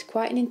create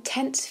quite an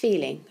intense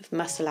feeling of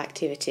muscle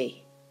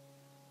activity.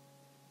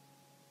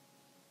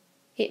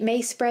 It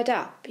may spread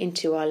up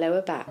into our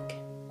lower back.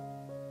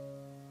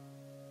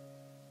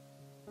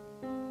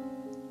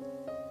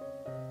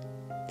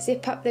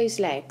 Zip up those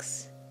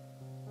legs.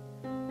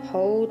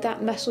 Hold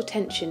that muscle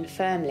tension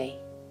firmly,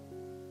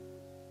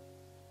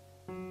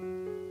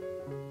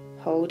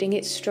 holding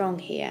it strong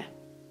here.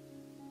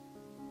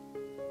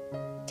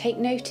 Take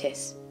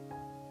notice.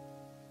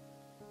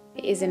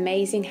 It is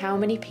amazing how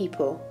many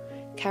people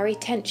carry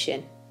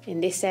tension in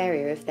this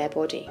area of their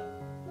body.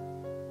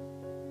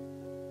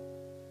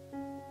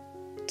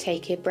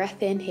 Take a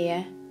breath in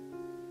here,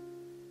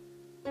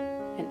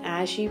 and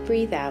as you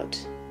breathe out,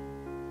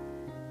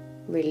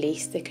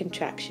 release the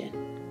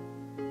contraction.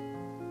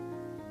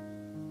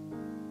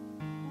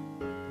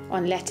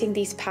 On letting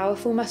these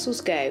powerful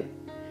muscles go,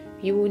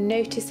 you will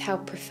notice how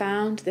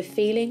profound the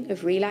feeling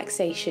of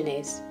relaxation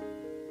is.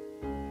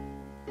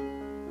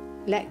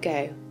 Let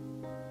go.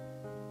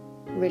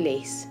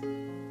 Release.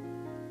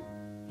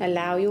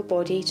 Allow your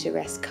body to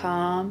rest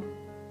calm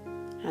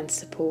and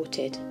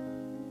supported.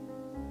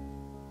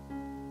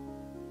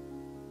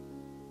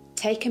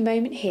 Take a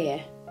moment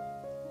here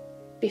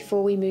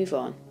before we move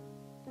on.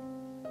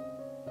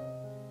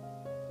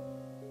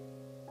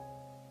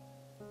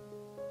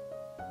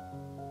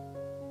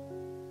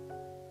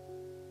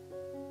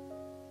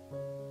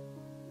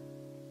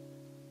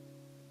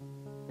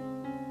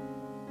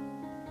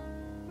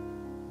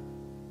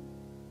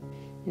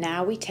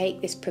 Now we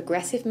take this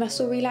progressive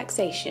muscle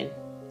relaxation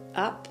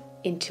up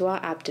into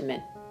our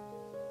abdomen.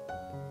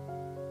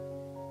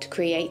 To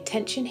create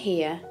tension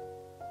here,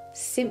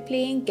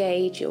 simply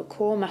engage your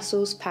core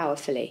muscles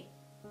powerfully.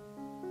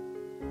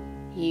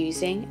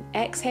 Using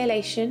an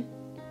exhalation,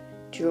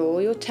 draw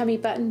your tummy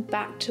button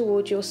back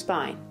towards your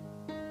spine.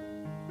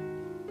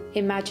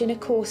 Imagine a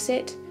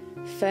corset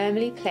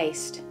firmly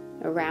placed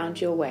around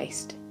your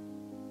waist.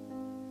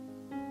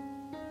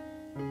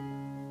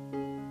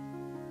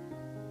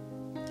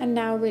 And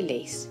now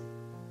release.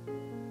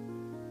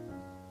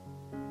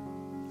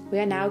 We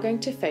are now going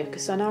to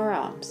focus on our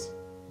arms,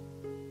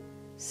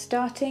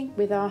 starting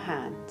with our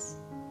hands.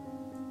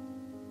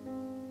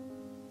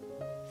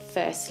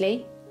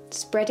 Firstly,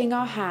 spreading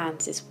our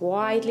hands as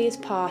widely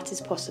apart as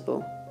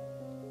possible.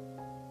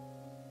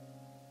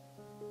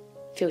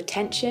 Feel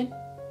tension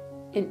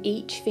in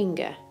each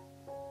finger,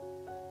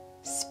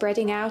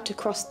 spreading out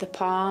across the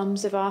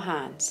palms of our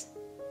hands.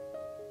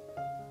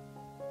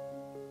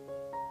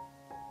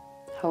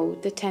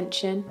 Hold the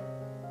tension,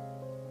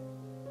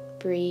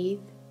 breathe,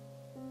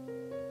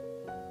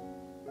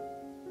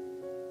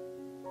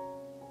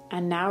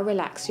 and now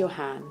relax your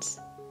hands,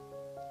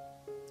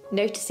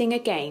 noticing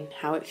again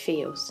how it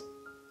feels.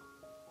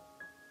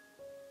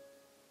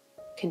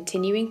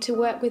 Continuing to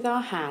work with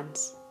our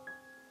hands,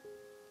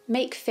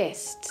 make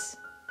fists.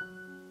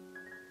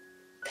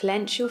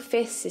 Clench your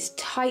fists as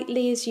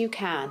tightly as you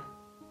can.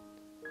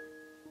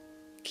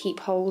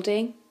 Keep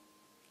holding,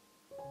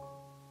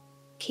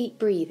 keep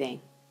breathing.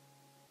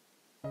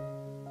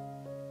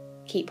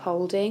 Keep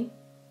holding,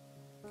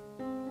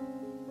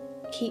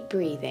 keep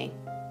breathing.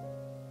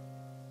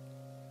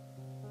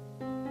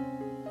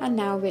 And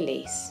now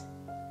release.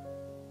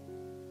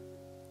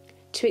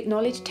 To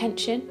acknowledge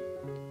tension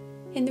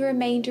in the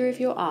remainder of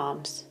your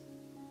arms,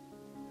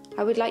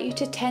 I would like you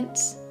to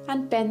tense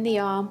and bend the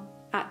arm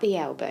at the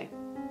elbow,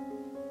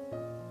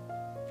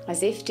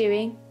 as if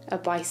doing a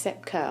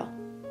bicep curl,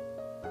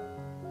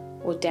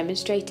 or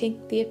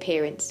demonstrating the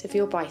appearance of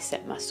your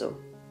bicep muscle.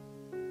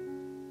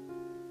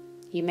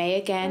 You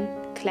may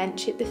again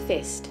clench at the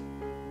fist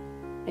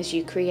as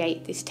you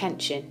create this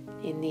tension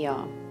in the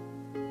arm.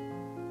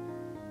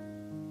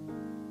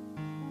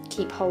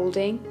 Keep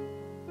holding,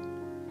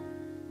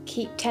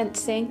 keep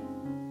tensing,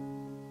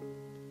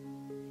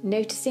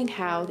 noticing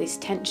how this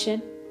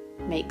tension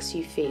makes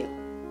you feel.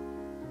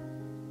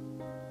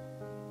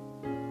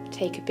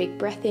 Take a big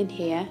breath in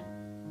here,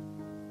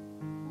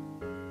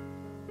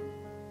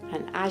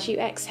 and as you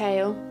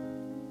exhale,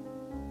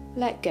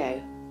 let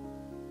go.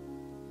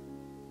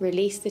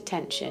 Release the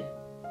tension.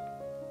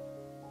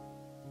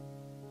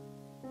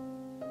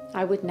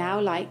 I would now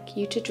like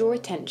you to draw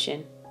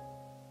attention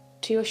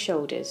to your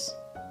shoulders.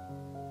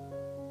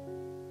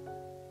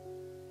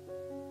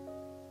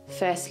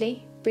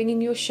 Firstly,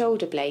 bringing your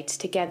shoulder blades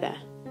together,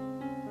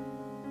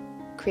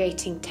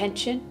 creating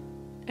tension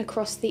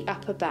across the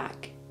upper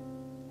back.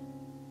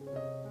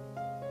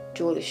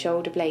 Draw the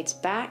shoulder blades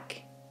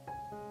back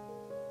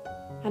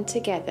and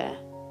together.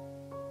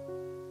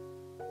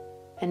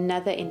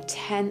 Another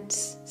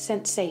intense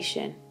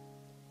sensation.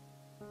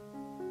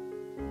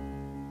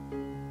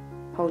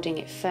 Holding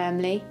it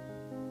firmly,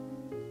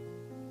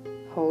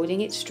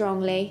 holding it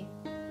strongly,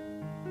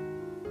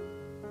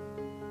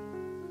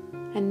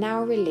 and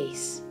now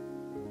release.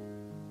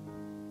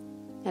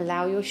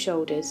 Allow your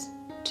shoulders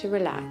to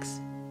relax.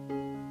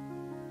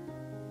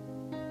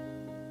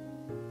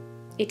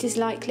 It is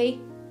likely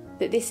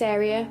that this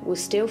area will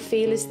still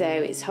feel as though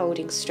it's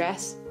holding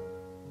stress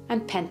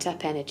and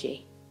pent-up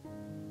energy.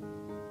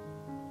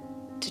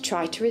 To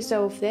try to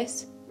resolve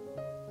this,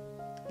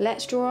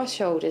 let's draw our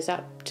shoulders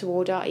up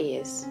toward our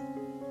ears,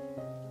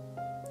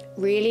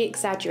 really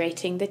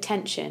exaggerating the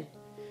tension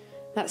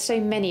that so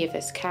many of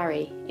us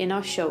carry in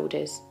our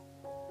shoulders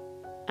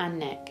and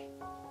neck.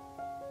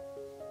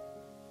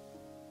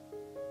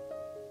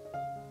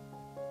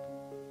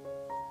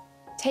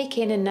 Take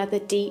in another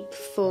deep,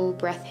 full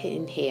breath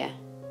in here,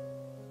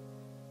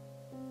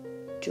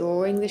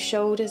 drawing the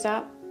shoulders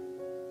up,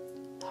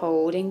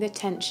 holding the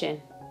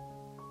tension.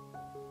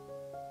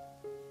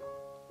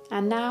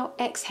 And now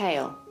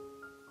exhale.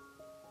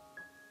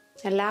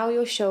 Allow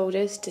your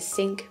shoulders to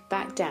sink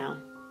back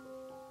down.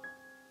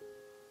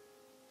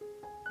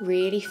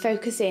 Really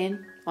focus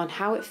in on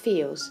how it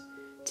feels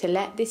to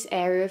let this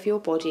area of your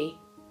body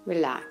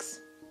relax.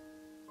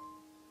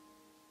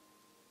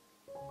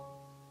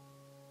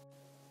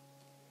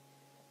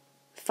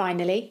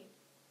 Finally,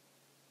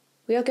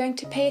 we are going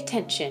to pay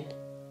attention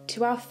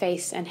to our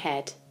face and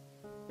head,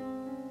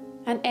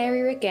 an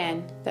area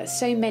again that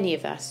so many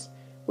of us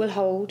will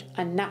hold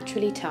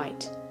unnaturally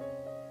tight.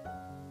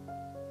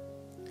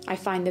 I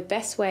find the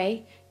best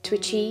way to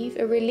achieve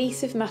a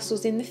release of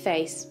muscles in the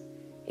face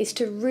is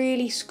to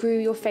really screw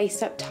your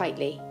face up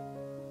tightly.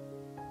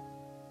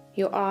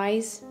 Your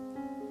eyes,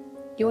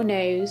 your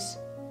nose,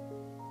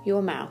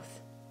 your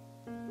mouth.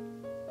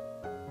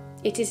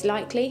 It is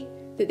likely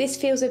that this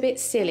feels a bit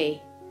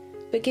silly,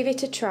 but give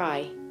it a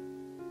try.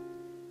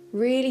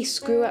 Really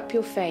screw up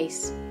your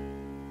face,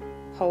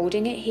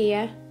 holding it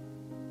here.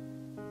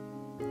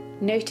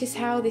 Notice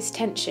how this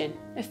tension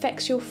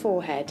affects your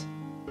forehead,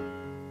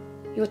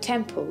 your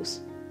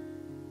temples,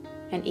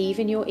 and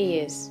even your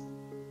ears.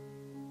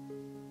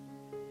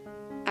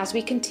 As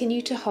we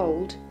continue to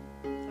hold,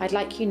 I'd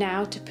like you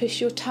now to push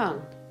your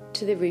tongue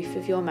to the roof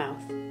of your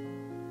mouth.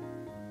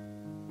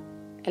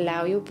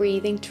 Allow your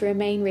breathing to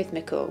remain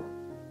rhythmical.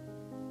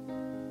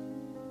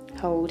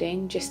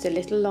 Holding just a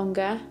little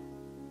longer.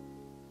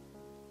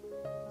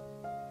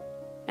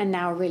 And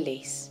now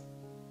release.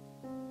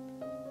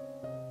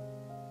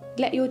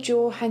 Let your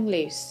jaw hang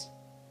loose.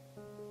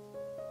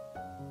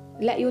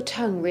 Let your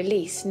tongue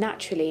release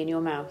naturally in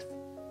your mouth.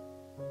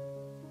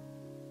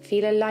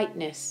 Feel a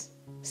lightness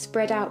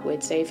spread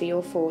outwards over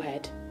your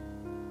forehead.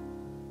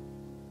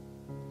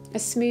 A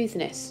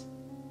smoothness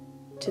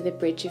to the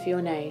bridge of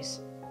your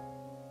nose.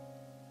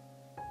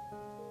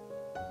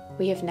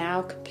 We have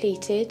now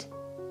completed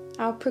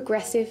our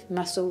progressive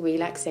muscle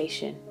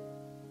relaxation.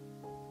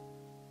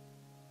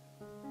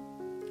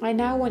 I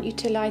now want you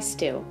to lie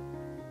still.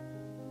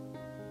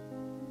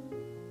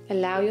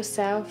 Allow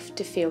yourself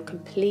to feel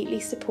completely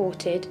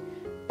supported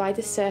by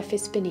the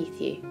surface beneath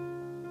you.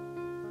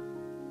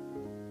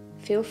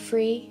 Feel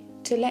free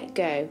to let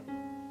go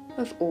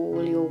of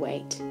all your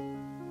weight.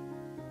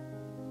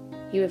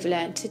 You have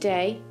learned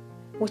today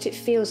what it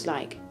feels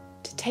like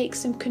to take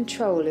some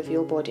control of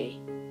your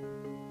body.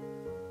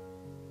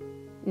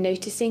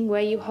 Noticing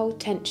where you hold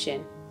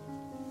tension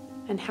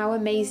and how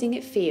amazing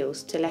it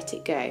feels to let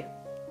it go.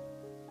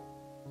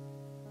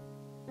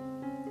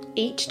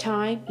 Each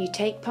time you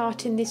take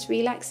part in this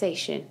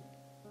relaxation,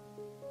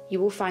 you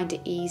will find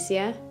it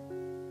easier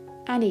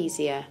and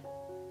easier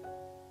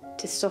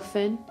to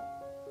soften,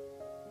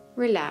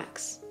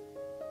 relax,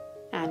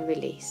 and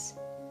release.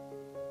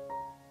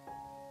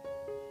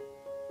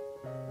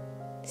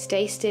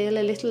 Stay still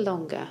a little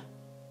longer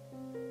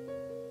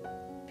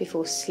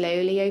before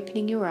slowly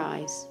opening your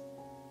eyes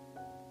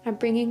and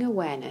bringing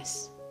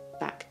awareness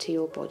back to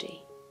your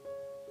body.